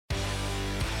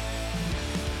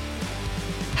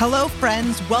Hello,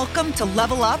 friends. Welcome to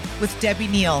Level Up with Debbie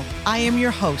Neal. I am your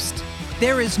host.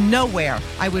 There is nowhere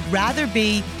I would rather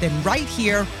be than right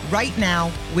here, right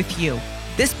now with you.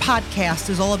 This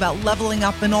podcast is all about leveling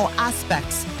up in all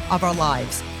aspects of our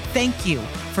lives. Thank you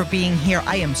for being here.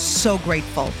 I am so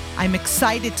grateful. I'm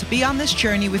excited to be on this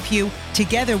journey with you.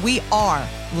 Together, we are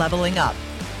leveling up.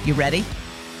 You ready?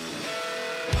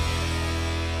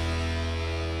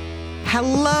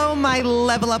 Hello, my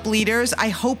Level Up leaders. I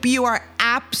hope you are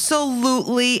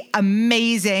absolutely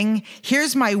amazing.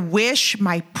 Here's my wish,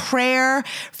 my prayer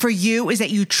for you is that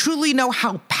you truly know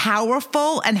how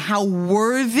powerful and how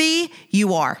worthy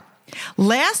you are.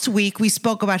 Last week, we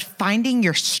spoke about finding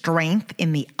your strength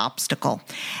in the obstacle.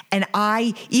 And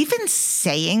even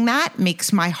saying that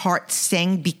makes my heart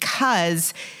sing,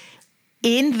 because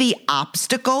in the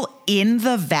obstacle, in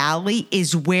the valley,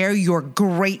 is where your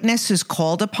greatness is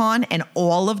called upon, and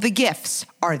all of the gifts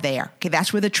are there. Okay,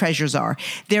 that's where the treasures are.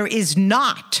 There is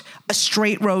not a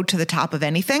straight road to the top of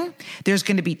anything. There's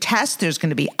going to be tests, there's going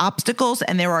to be obstacles,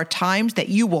 and there are times that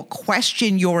you will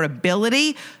question your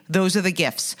ability. Those are the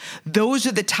gifts. Those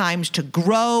are the times to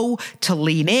grow, to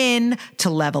lean in,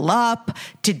 to level up,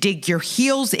 to dig your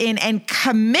heels in, and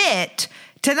commit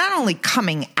to not only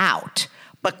coming out,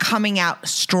 but coming out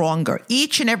stronger.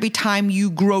 Each and every time you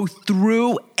grow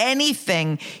through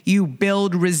anything, you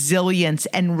build resilience,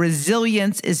 and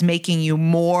resilience is making you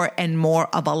more and more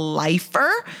of a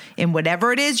lifer in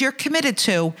whatever it is you're committed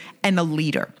to, and a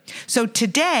leader. So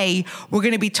today, we're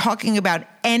going to be talking about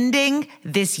ending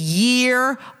this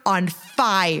year on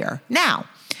fire. Now,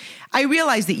 I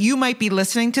realize that you might be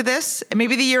listening to this, and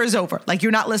maybe the year is over. Like,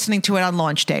 you're not listening to it on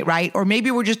launch day, right? Or maybe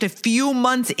we're just a few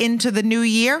months into the new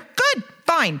year. Good,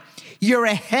 fine. You're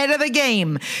ahead of the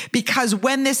game, because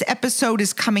when this episode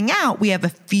is coming out, we have a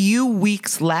few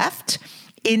weeks left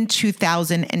in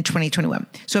 2021.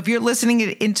 So if you're listening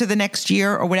into the next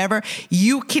year or whatever,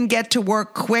 you can get to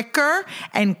work quicker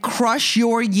and crush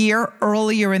your year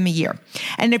earlier in the year.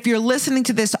 And if you're listening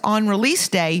to this on release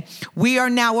day, we are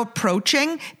now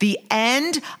approaching the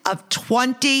end of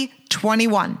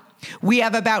 2021. We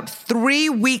have about 3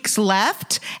 weeks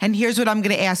left. And here's what I'm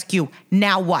going to ask you.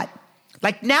 Now what?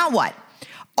 Like, now what?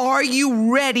 Are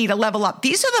you ready to level up?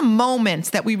 These are the moments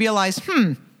that we realize,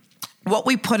 what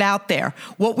we put out there,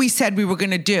 what we said we were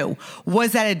going to do,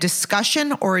 was that a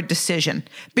discussion or a decision?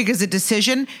 Because a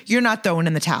decision, you're not throwing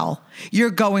in the towel.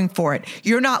 You're going for it.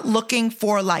 You're not looking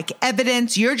for like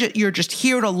evidence. You're just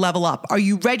here to level up. Are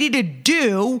you ready to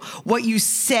do what you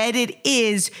said it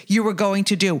is you were going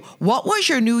to do? What was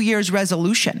your New Year's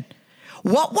resolution?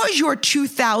 What was your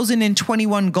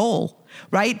 2021 goal,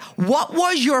 right? What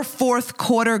was your fourth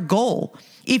quarter goal?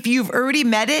 If you've already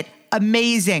met it,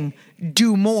 amazing.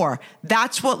 Do more.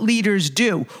 That's what leaders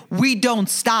do. We don't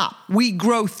stop. We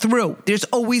grow through. There's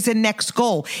always a next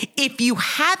goal. If you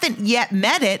haven't yet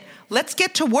met it, let's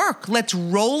get to work. Let's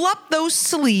roll up those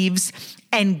sleeves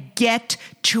and get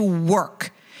to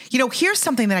work. You know, here's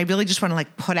something that I really just want to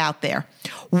put out there.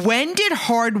 When did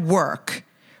hard work,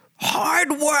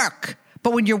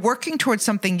 but when you're working towards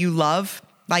something you love,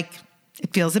 it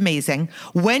feels amazing,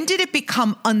 when did it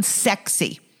become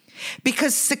unsexy?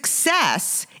 Because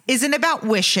success isn't about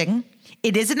wishing.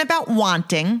 It isn't about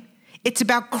wanting. It's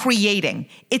about creating.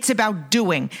 It's about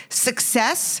doing.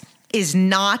 Success is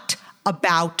not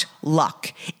about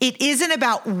luck. It isn't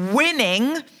about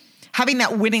winning, having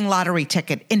that winning lottery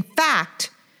ticket. In fact,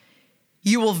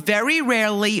 you will very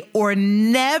rarely or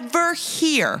never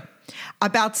hear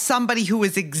about somebody who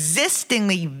is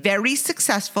existingly very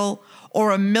successful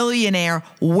or a millionaire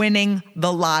winning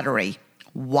the lottery.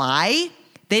 Why?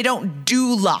 They don't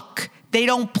do luck. They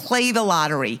don't play the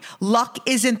lottery. Luck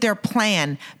isn't their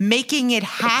plan. Making it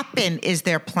happen is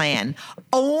their plan.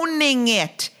 Owning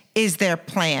it is their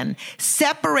plan.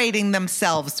 Separating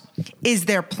themselves is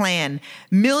their plan.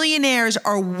 Millionaires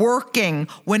are working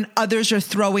when others are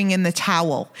throwing in the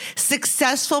towel.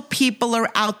 Successful people are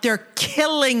out there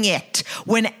killing it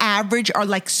when average are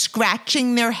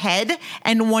scratching their head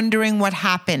and wondering what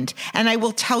happened. And I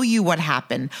will tell you what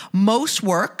happened. Most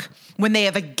work when they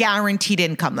have a guaranteed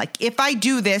income. If I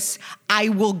do this, I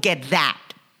will get that.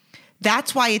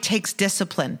 That's why it takes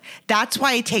discipline. That's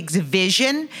why it takes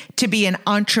vision to be an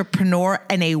entrepreneur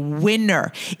and a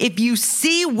winner. If you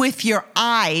see with your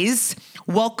eyes,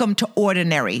 welcome to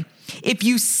ordinary. If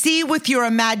you see with your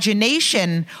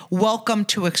imagination, welcome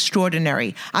to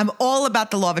extraordinary. I'm all about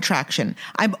the law of attraction.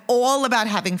 I'm all about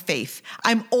having faith.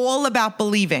 I'm all about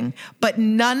believing. But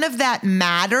none of that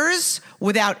matters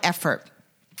without effort.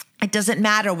 It doesn't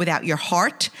matter without your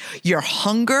heart, your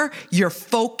hunger, your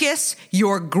focus,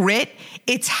 your grit.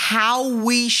 It's how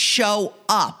we show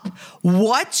up.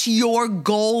 What's your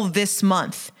goal this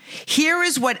month? Here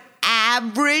is what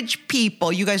average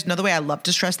people, you guys know the way I love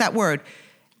to stress that word,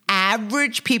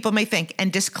 average people may think.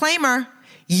 And disclaimer,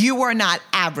 you are not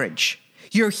average.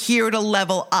 You're here to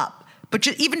level up. But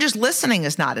even just listening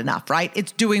is not enough, right?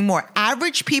 It's doing more.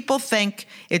 Average people think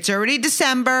it's already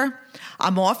December.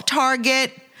 I'm off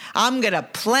target. I'm going to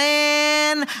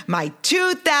plan my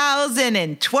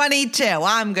 2022.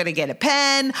 I'm going to get a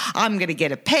pen. I'm going to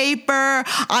get a paper.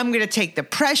 I'm going to take the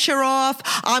pressure off.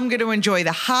 I'm going to enjoy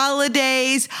the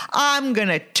holidays. I'm going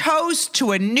to toast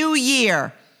to a new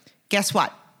year. Guess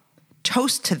what?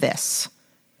 Toast to this.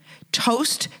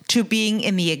 Toast to being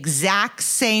in the exact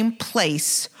same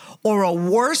place or a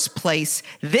worse place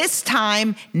this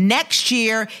time next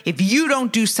year if you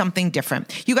don't do something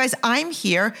different. You guys, I'm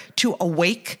here to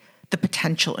awake the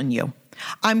potential in you.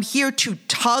 I'm here to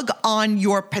tug on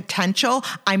your potential.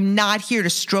 I'm not here to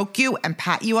stroke you and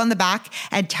pat you on the back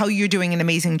and tell you you're doing an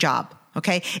amazing job.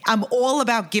 Okay. I'm all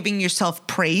about giving yourself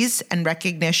praise and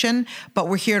recognition, but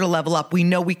we're here to level up. We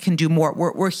know we can do more.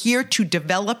 We're here to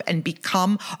develop and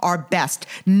become our best.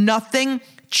 Nothing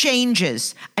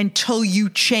changes until you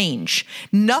change.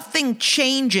 Nothing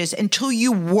changes until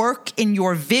you work in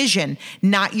your vision,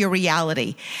 not your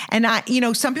reality. And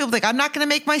some people think, I'm not going to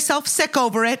make myself sick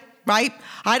over it, right?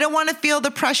 I don't want to feel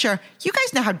the pressure. You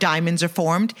guys know how diamonds are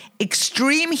formed.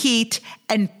 Extreme heat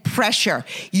and pressure.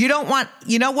 You don't want,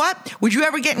 you know what? Would you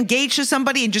ever get engaged to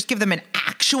somebody and just give them an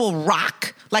actual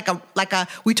rock?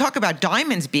 We talk about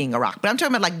diamonds being a rock, but I'm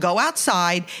talking about go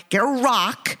outside, get a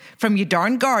rock from your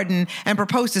darn garden and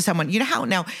propose to someone. You know how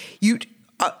now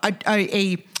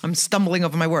I'm stumbling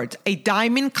over my words. A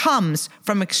diamond comes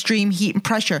from extreme heat and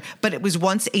pressure, but it was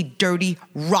once a dirty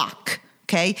rock.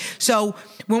 Okay. So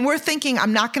when we're thinking,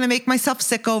 I'm not going to make myself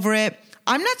sick over it,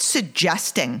 I'm not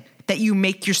suggesting that you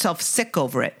make yourself sick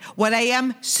over it. What I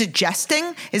am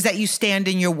suggesting is that you stand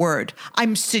in your word.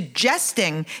 I'm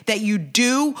suggesting that you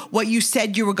do what you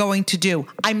said you were going to do.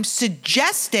 I'm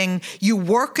suggesting you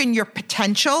work in your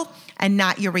potential and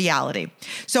not your reality.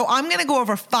 So I'm going to go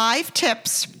over 5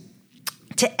 tips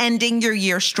to ending your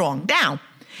year strong. Now,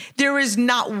 there is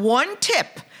not one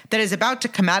tip that is about to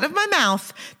come out of my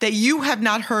mouth that you have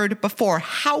not heard before.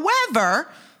 However,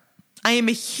 I am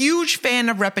a huge fan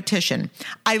of repetition.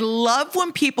 I love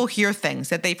when people hear things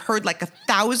that they've heard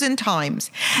 1,000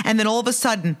 times, and then all of a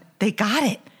sudden they got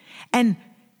it. And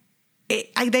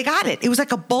they got it. It was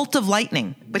like a bolt of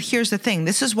lightning. But here's the thing.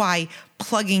 This is why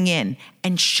plugging in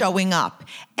and showing up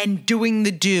and doing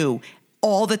the do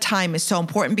all the time is so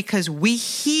important, because we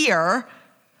hear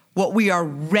what we are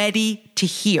ready to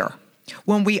hear.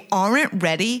 When we aren't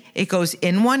ready, it goes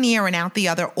in one ear and out the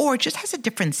other, or it just has a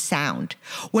different sound.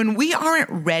 When we aren't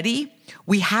ready,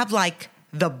 we have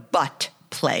the butt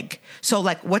plague. So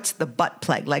what's the butt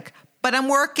plague? But I'm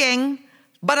working,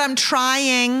 but I'm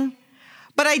trying,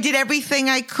 but I did everything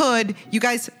I could. You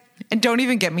guys, and don't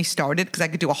even get me started because I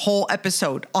could do a whole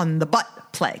episode on the butt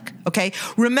plague. Okay.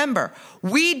 Remember,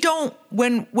 when we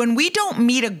don't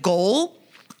meet a goal,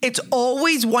 it's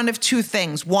always one of 2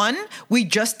 things. 1, we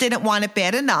just didn't want it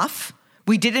bad enough.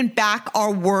 We didn't back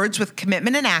our words with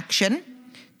commitment and action.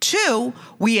 2,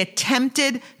 we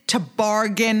attempted to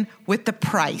bargain with the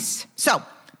price. So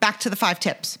back to the 5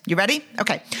 tips. You ready?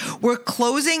 Okay. We're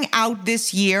closing out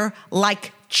this year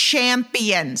like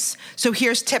champions. So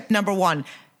here's tip number 1.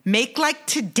 Make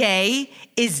today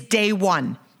is day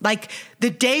 1.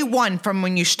 The day 1 from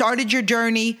when you started your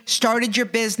journey, started your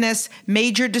business,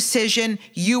 made your decision,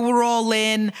 you were all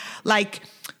in,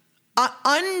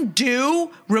 undo,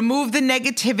 remove the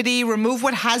negativity, remove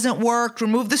what hasn't worked,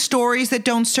 remove the stories that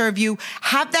don't serve you.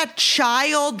 Have that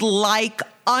childlike,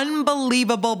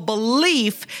 unbelievable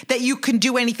belief that you can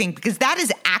do anything, because that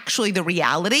is actually the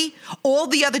reality. All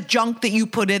the other junk that you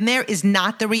put in there is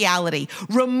not the reality.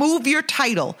 Remove your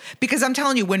title, because I'm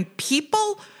telling you, when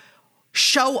people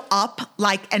show up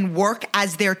and work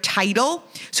as their title.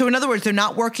 So in other words, they're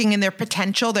not working in their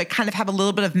potential. They kind of have a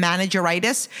little bit of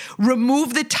manageritis.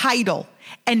 Remove the title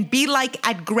and be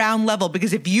at ground level,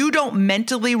 because if you don't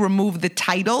mentally remove the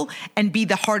title and be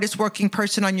the hardest working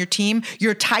person on your team,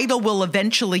 your title will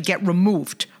eventually get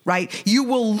removed, right? You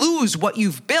will lose what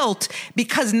you've built,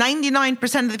 because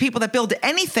 99% of the people that build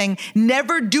anything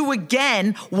never do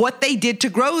again what they did to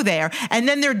grow there. And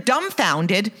then they're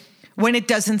dumbfounded when it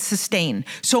doesn't sustain.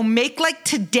 So make like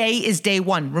today is day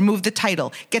one. Remove the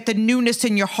title. Get the newness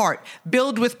in your heart.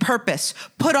 Build with purpose.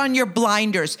 Put on your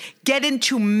blinders. Get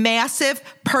into massive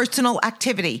personal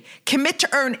activity. Commit to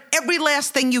earn every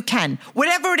last thing you can,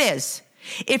 whatever it is.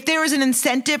 If there is an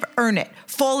incentive, earn it.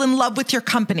 Fall in love with your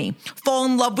company. Fall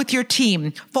in love with your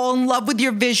team. Fall in love with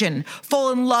your vision.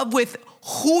 Fall in love with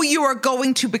who you are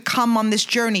going to become on this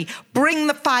journey. Bring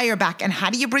the fire back. And how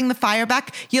do you bring the fire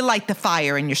back? You light the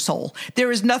fire in your soul.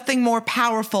 There is nothing more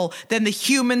powerful than the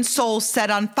human soul set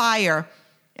on fire.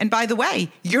 And by the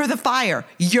way, you're the fire.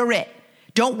 You're it.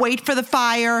 Don't wait for the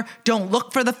fire. Don't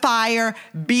look for the fire.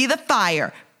 Be the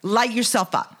fire. Light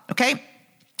yourself up. Okay?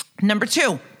 Number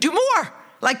 2, do more.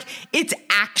 Like, it's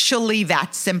actually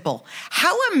that simple.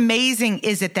 How amazing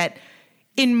is it that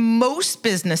in most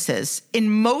businesses,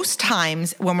 in most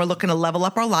times when we're looking to level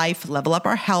up our life, level up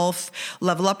our health,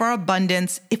 level up our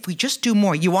abundance, if we just do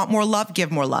more, you want more love, give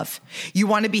more love. You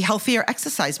want to be healthier,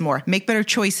 exercise more, make better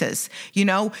choices. You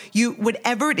want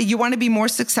to be more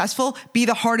successful, be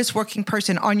the hardest working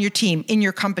person on your team, in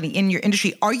your company, in your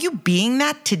industry. Are you being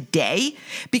that today?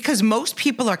 Because most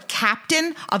people are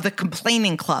captain of the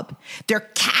complaining club. They're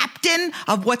captain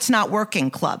of what's not working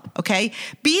club, okay?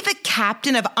 Be the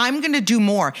captain of I'm going to do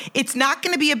more. It's not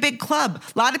going to be a big club.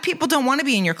 A lot of people don't want to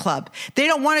be in your club. They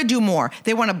don't want to do more.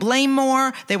 They want to blame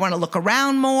more. They want to look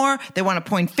around more. They want to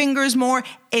point fingers more.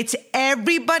 It's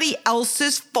everybody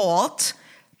else's fault.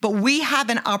 But we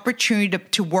have an opportunity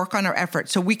to work on our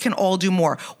efforts so we can all do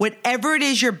more. Whatever it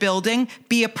is you're building,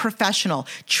 be a professional.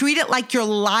 Treat it like your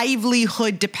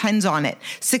livelihood depends on it.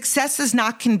 Success is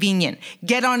not convenient.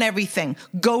 Get on everything.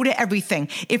 Go to everything.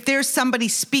 If there's somebody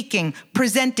speaking,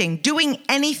 presenting, doing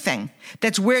anything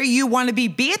that's where you want to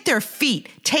be at their feet.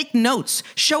 Take notes.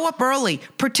 Show up early.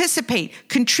 Participate.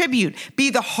 Contribute. Be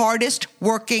the hardest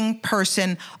working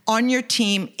person on your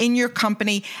team, in your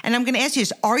company. And I'm going to ask you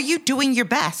this. Are you doing your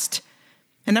best?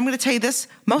 And I'm going to tell you this.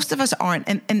 Most of us aren't.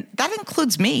 And that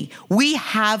includes me. We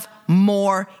have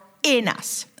more in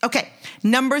us. Okay.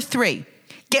 Number 3,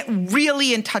 get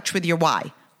really in touch with your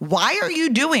why. Why are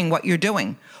you doing what you're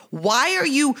doing? Why are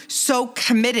you so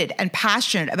committed and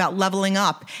passionate about leveling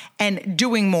up and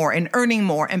doing more and earning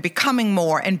more and becoming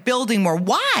more and building more?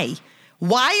 Why?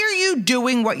 Why are you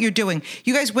doing what you're doing?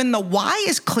 You guys, when the why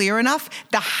is clear enough,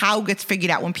 the how gets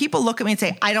figured out. When people look at me and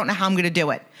say, I don't know how I'm going to do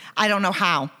it. I don't know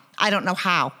how. I don't know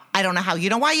how. I don't know how. You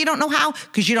know why you don't know how?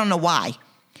 Because you don't know why.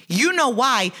 You know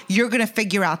why, you're going to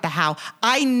figure out the how.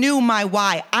 I knew my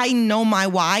why. I know my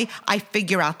why. I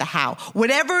figure out the how.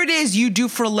 Whatever it is you do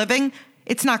for a living,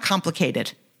 it's not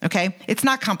complicated, okay? It's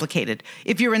not complicated.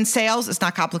 If you're in sales, it's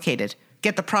not complicated.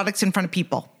 Get the products in front of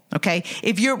people, okay?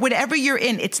 Whatever you're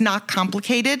in, it's not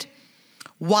complicated.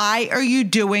 Why are you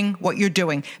doing what you're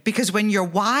doing? Because when your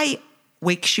why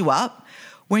wakes you up,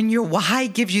 when your why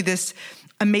gives you this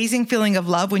amazing feeling of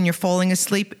love when you're falling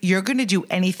asleep, you're going to do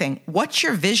anything. What's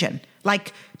your vision?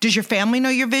 Like, does your family know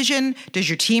your vision? Does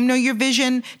your team know your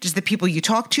vision? Does the people you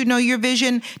talk to know your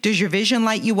vision? Does your vision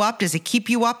light you up? Does it keep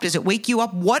you up? Does it wake you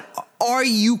up? What are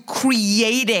you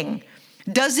creating?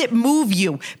 Does it move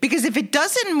you? Because if it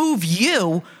doesn't move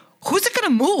you, who's it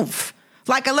going to move?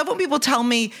 Like, I love when people tell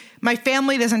me, my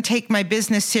family doesn't take my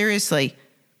business seriously.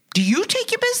 Do you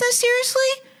take your business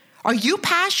seriously? Are you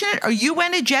passionate? Are you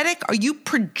energetic? Are you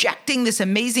projecting this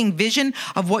amazing vision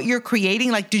of what you're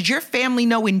creating? Like, does your family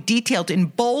know in detail, in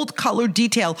bold color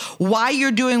detail, why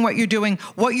you're doing what you're doing,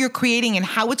 what you're creating, and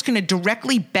how it's going to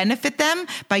directly benefit them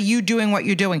by you doing what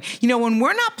you're doing? You know, when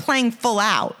we're not playing full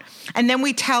out, and then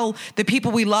we tell the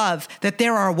people we love that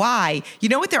they're our why, you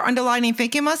know what they're underlining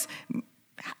thinking us?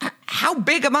 How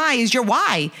big am I is your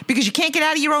why, because you can't get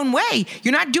out of your own way.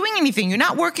 You're not doing anything. You're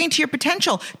not working to your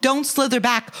potential. Don't slither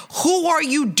back. Who are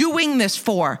you doing this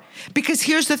for? Because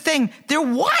here's the thing. They're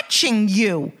watching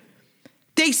you.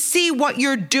 They see what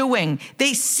you're doing.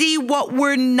 They see what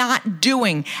we're not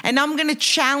doing. And I'm going to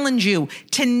challenge you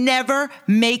to never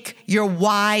make your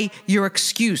why your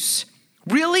excuse.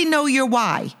 Really know your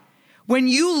why. When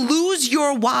you lose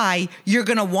your why, you're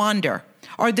going to wander.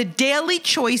 Are the daily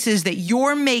choices that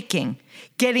you're making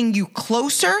getting you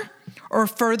closer or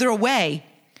further away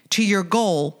to your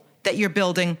goal that you're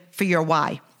building for your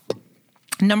why?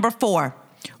 Number 4,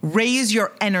 raise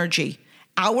your energy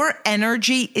Our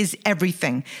energy is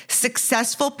everything.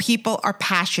 Successful people are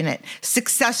passionate.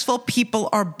 Successful people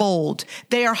are bold.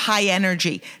 They are high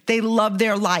energy. They love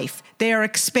their life. They are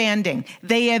expanding.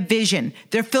 They have vision.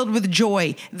 They're filled with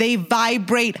joy. They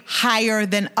vibrate higher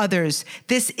than others.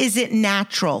 This isn't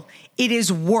natural. It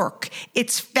is work.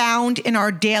 It's found in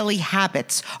our daily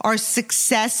habits. Our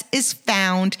success is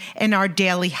found in our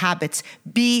daily habits.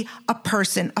 Be a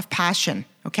person of passion,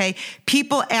 okay?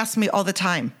 People ask me all the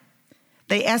time.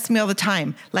 They ask me all the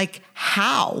time, like,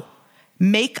 how?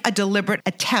 Make a deliberate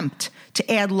attempt to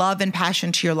add love and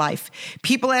passion to your life.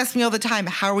 People ask me all the time,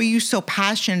 how are you so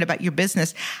passionate about your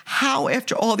business? How,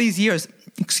 after all these years,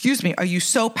 are you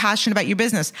so passionate about your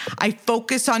business? I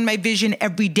focus on my vision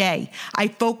every day. I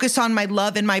focus on my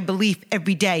love and my belief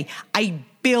every day. I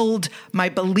build my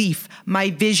belief,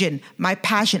 my vision, my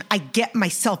passion. I get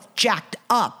myself jacked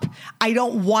up. I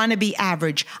don't want to be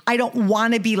average. I don't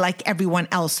want to be like everyone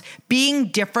else. Being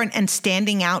different and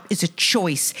standing out is a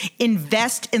choice.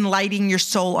 Invest in lighting your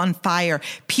soul on fire.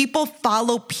 People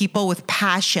follow people with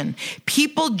passion.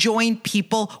 People join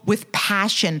people with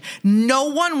passion. No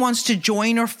one wants to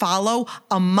join or follow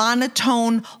a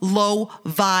monotone, low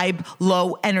vibe,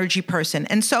 low energy person.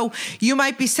 And so you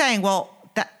might be saying, well,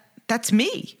 that's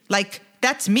me. Like,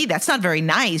 that's me. That's not very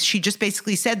nice. She just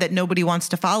basically said that nobody wants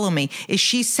to follow me. Is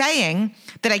she saying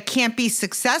that I can't be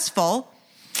successful?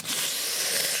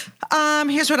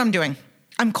 Here's what I'm doing.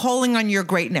 I'm calling on your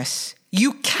greatness.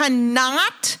 You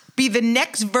cannot be the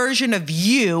next version of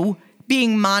you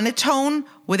being monotone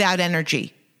without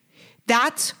energy.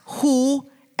 That's who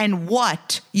and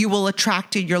what you will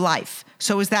attract in your life.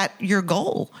 So is that your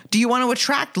goal? Do you want to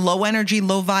attract low energy,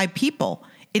 low vibe people?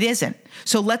 It isn't.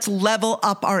 So let's level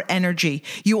up our energy.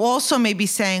 You also may be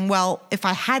saying, well, if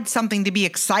I had something to be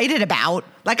excited about,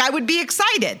 like I would be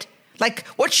excited. Like,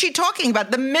 what's she talking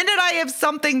about? The minute I have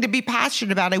something to be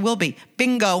passionate about, I will be.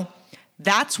 Bingo.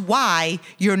 That's why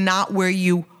you're not where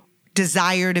you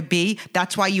desire to be.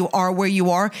 That's why you are where you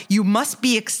are. You must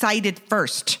be excited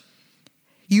first.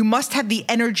 You must have the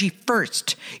energy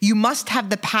first. You must have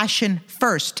the passion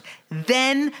first.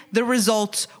 Then the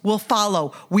results will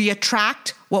follow. We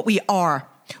attract what we are.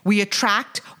 We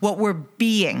attract what we're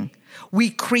being. We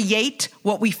create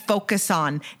what we focus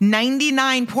on.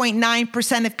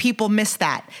 99.9% of people miss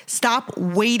that. Stop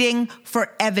waiting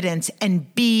for evidence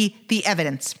and be the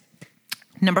evidence.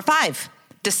 Number 5,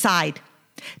 decide.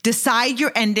 Decide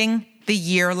you're ending the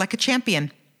year like a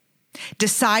champion.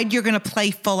 Decide you're going to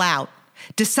play full out.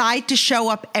 Decide to show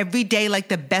up every day like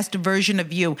the best version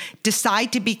of you.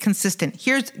 Decide to be consistent.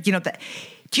 Do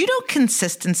you know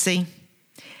consistency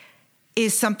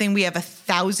is something we have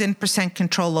 1,000%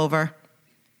 control over,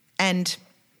 and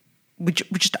we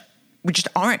just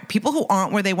aren't. People who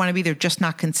aren't where they want to be, they're just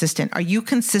not consistent. Are you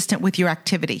consistent with your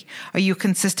activity? Are you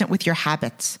consistent with your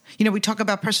habits? We talk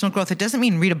about personal growth. It doesn't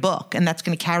mean read a book and that's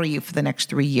going to carry you for the next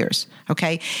 3 years,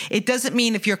 okay? It doesn't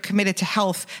mean if you're committed to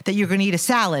health that you're going to eat a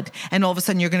salad and all of a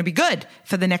sudden you're going to be good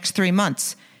for the next 3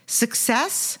 months.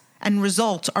 Success and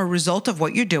results are a result of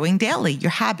what you're doing daily, your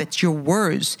habits, your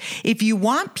words. If you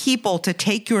want people to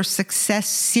take your success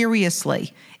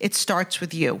seriously, it starts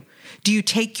with you. Do you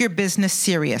take your business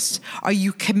serious? Are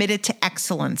you committed to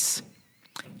excellence?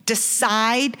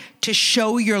 Decide to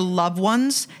show your loved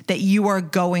ones that you are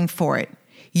going for it.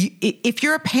 If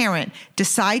you're a parent,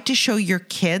 decide to show your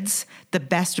kids the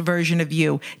best version of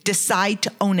you. Decide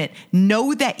to own it.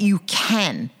 Know that you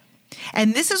can.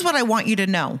 And this is what I want you to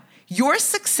know. Your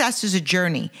success is a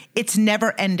journey. It's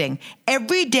never ending.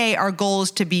 Every day, our goal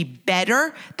is to be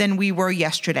better than we were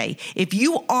yesterday. If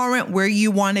you aren't where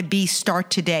you want to be, start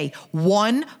today.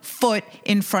 1 foot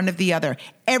in front of the other.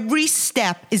 Every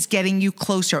step is getting you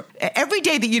closer. Every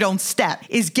day that you don't step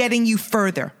is getting you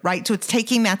further, right? So it's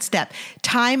taking that step.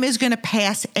 Time is going to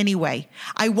pass anyway.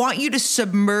 I want you to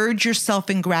submerge yourself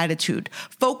in gratitude.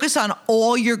 Focus on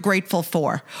all you're grateful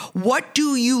for. What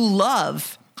do you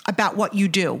love about what you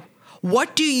do?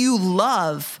 What do you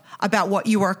love about what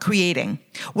you are creating?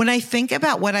 When I think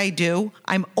about what I do,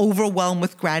 I'm overwhelmed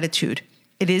with gratitude.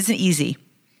 It isn't easy.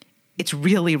 It's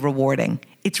really rewarding.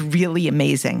 It's really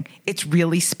amazing. It's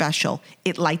really special.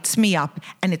 It lights me up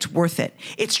and it's worth it.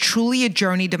 It's truly a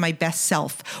journey to my best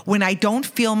self. When I don't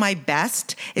feel my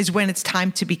best is when it's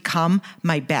time to become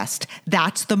my best.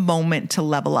 That's the moment to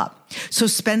level up. So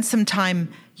spend some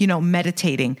time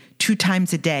meditating 2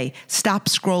 times a day. Stop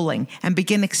scrolling and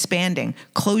begin expanding.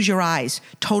 Close your eyes.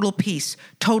 Total peace,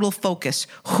 total focus.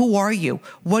 Who are you?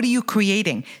 What are you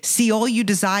creating? See all you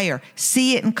desire.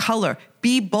 See it in color.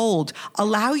 Be bold.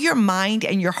 Allow your mind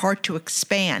and your heart to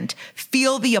expand.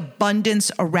 Feel the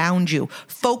abundance around you.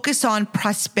 Focus on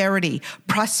prosperity.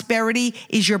 Prosperity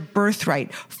is your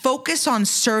birthright. Focus on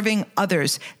serving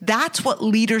others. That's what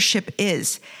leadership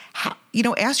is.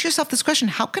 Ask yourself this question: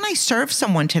 how can I serve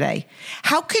someone today?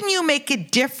 How can you make a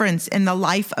difference in the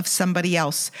life of somebody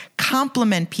else?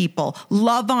 Compliment people,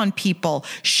 love on people,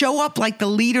 show up like the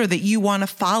leader that you want to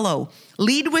follow.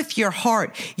 Lead with your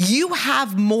heart. You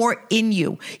have more in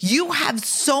you. You have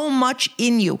so much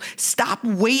in you. Stop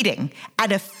waiting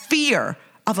out of fear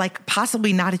of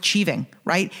possibly not achieving,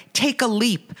 right? Take a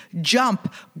leap,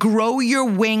 jump, grow your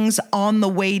wings on the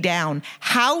way down.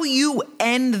 How you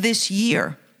end this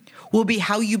year will be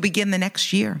how you begin the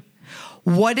next year.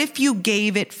 What if you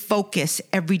gave it focus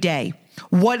every day?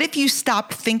 What if you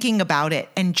stopped thinking about it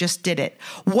and just did it?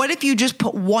 What if you just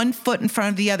put one foot in front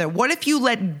of the other? What if you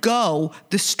let go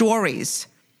the stories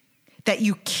that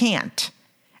you can't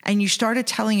and you started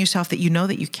telling yourself that you know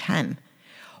that you can?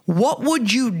 What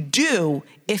would you do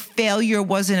if failure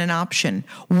wasn't an option?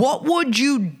 What would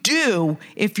you do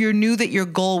if you knew that your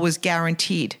goal was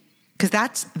guaranteed?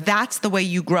 Because that's the way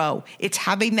you grow. It's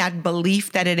having that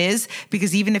belief that it is,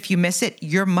 because even if you miss it,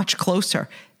 you're much closer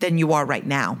than you are right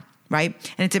now, right?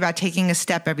 And it's about taking a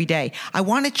step every day. I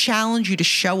want to challenge you to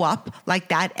show up like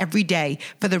that every day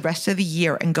for the rest of the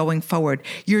year and going forward.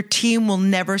 Your team will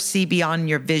never see beyond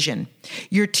your vision.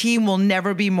 Your team will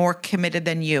never be more committed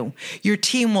than you. Your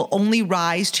team will only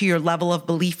rise to your level of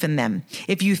belief in them.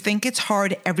 If you think it's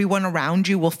hard, everyone around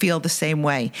you will feel the same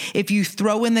way. If you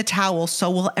throw in the towel, so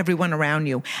will everyone around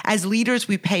you. As leaders,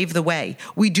 we pave the way.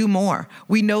 We do more.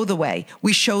 We know the way.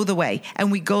 We show the way.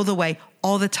 And we go the way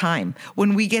all the time.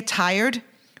 When we get tired,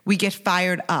 we get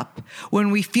fired up. When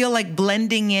we feel like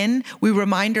blending in, we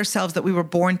remind ourselves that we were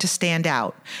born to stand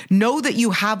out. Know that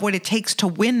you have what it takes to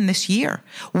win this year.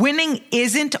 Winning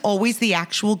isn't always the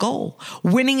actual goal.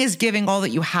 Winning is giving all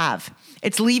that you have.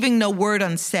 It's leaving no word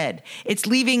unsaid. It's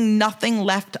leaving nothing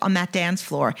left on that dance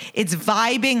floor. It's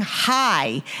vibing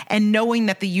high and knowing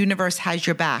that the universe has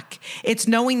your back. It's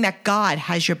knowing that God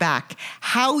has your back.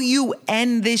 How you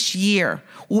end this year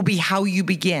will be how you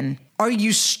begin. Are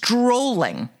you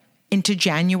strolling into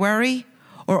January,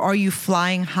 or are you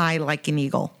flying high like an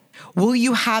eagle? Will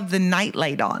you have the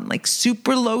nightlight on, like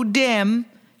super low dim,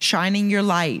 shining your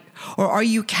light? Or are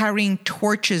you carrying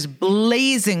torches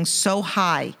blazing so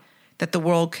high that the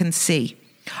world can see?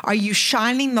 Are you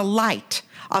shining the light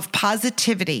of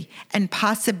positivity and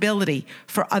possibility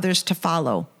for others to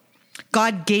follow?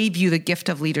 God gave you the gift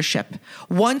of leadership.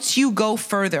 Once you go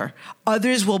further,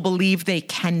 others will believe they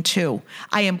can too.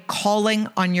 I am calling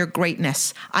on your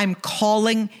greatness. I'm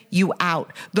calling you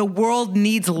out. The world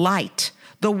needs light.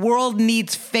 The world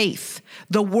needs faith.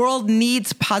 The world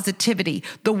needs positivity.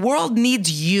 The world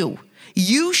needs you.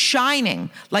 You shining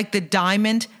like the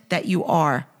diamond that you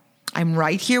are. I'm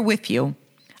right here with you.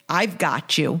 I've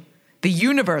got you. The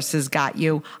universe has got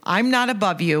you. I'm not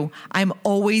above you. I'm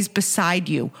always beside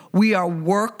you. We are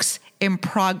works in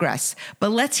progress. But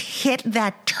let's hit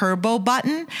that turbo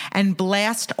button and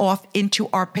blast off into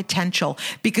our potential,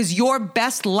 because your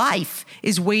best life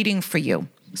is waiting for you.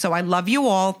 So I love you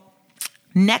all.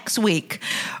 Next week,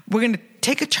 we're going to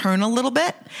take a turn a little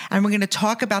bit, and we're going to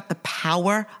talk about the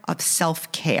power of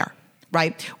self-care,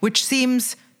 right? Which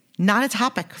seems not a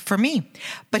topic for me.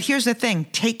 But here's the thing.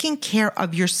 Taking care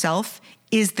of yourself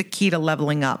is the key to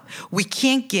leveling up. We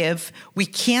can't give, we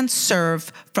can't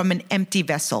serve from an empty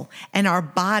vessel. And our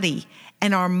body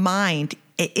and our mind,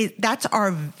 that's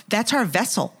our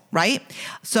vessel, right?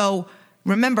 So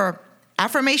remember,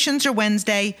 affirmations are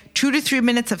Wednesday, 2 to 3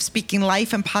 minutes of speaking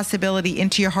life and possibility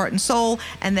into your heart and soul,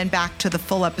 and then back to the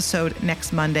full episode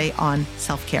next Monday on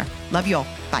self-care. Love you all.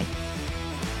 Bye.